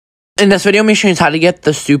In this video, I'm going to show you how to get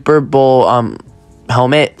the Super Bowl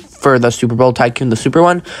helmet for the Super Bowl Tycoon, the super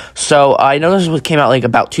one. So I know this came out like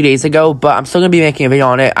about 2 days ago, but I'm still going to be making a video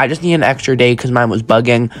on it. I just need an extra day because mine was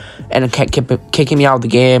bugging and it kept kicking me out of the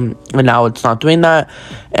game, and now it's not doing that.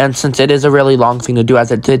 And since it is a really long thing to do,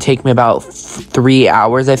 as it did take me about 3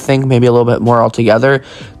 hours, I think, maybe a little bit more altogether.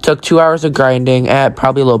 Took 2 hours of grinding,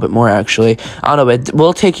 probably a little bit more actually. I don't know, it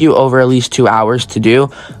will take you over at least 2 hours to do.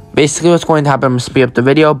 Basically, what's going to happen, I'm going to speed up the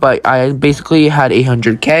video, but I basically had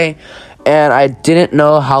 800k, and I didn't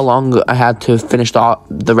know how long I had to finish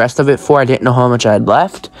the rest of it for. I didn't know how much I had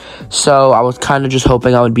left, so I was kind of just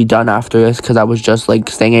hoping I would be done after this, because I was just, like,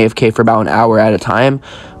 staying AFK for about an hour at a time.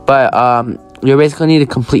 But, you basically need to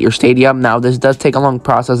complete your stadium. Now, this does take a long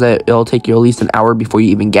process. It'll take you at least an hour before you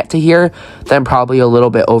even get to here. Then probably a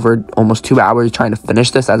little bit over almost 2 hours trying to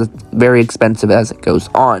finish this, as it's very expensive as it goes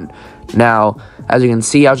on. Now, as you can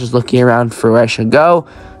see, I was just looking around for where I should go,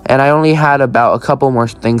 and I only had about a couple more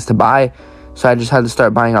things to buy, so I just had to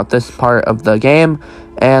start buying out this part of the game,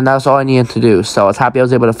 and that's all I needed to do. So I was happy I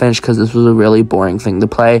was able to finish, because this was a really boring thing to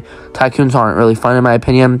play. Tycoons aren't really fun in my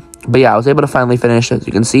opinion, but yeah, I was able to finally finish, as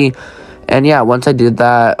you can see. And yeah, once I did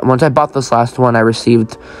that, once I bought this last one, I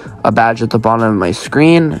received a badge at the bottom of my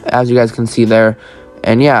screen, as you guys can see there.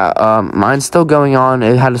 And yeah, mine's still going on.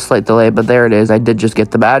 It had a slight delay, but there it is. I did just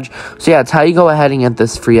get the badge. So yeah, it's how you go ahead and get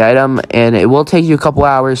this free item, and it will take you a couple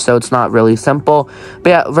hours, so it's not really simple. But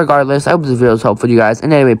yeah, regardless, I hope this video was helpful to you guys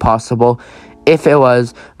in any way possible. If it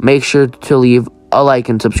was, make sure to leave a like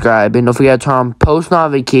and subscribe, and don't forget to turn on post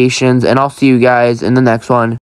notifications, and I'll see you guys in the next one.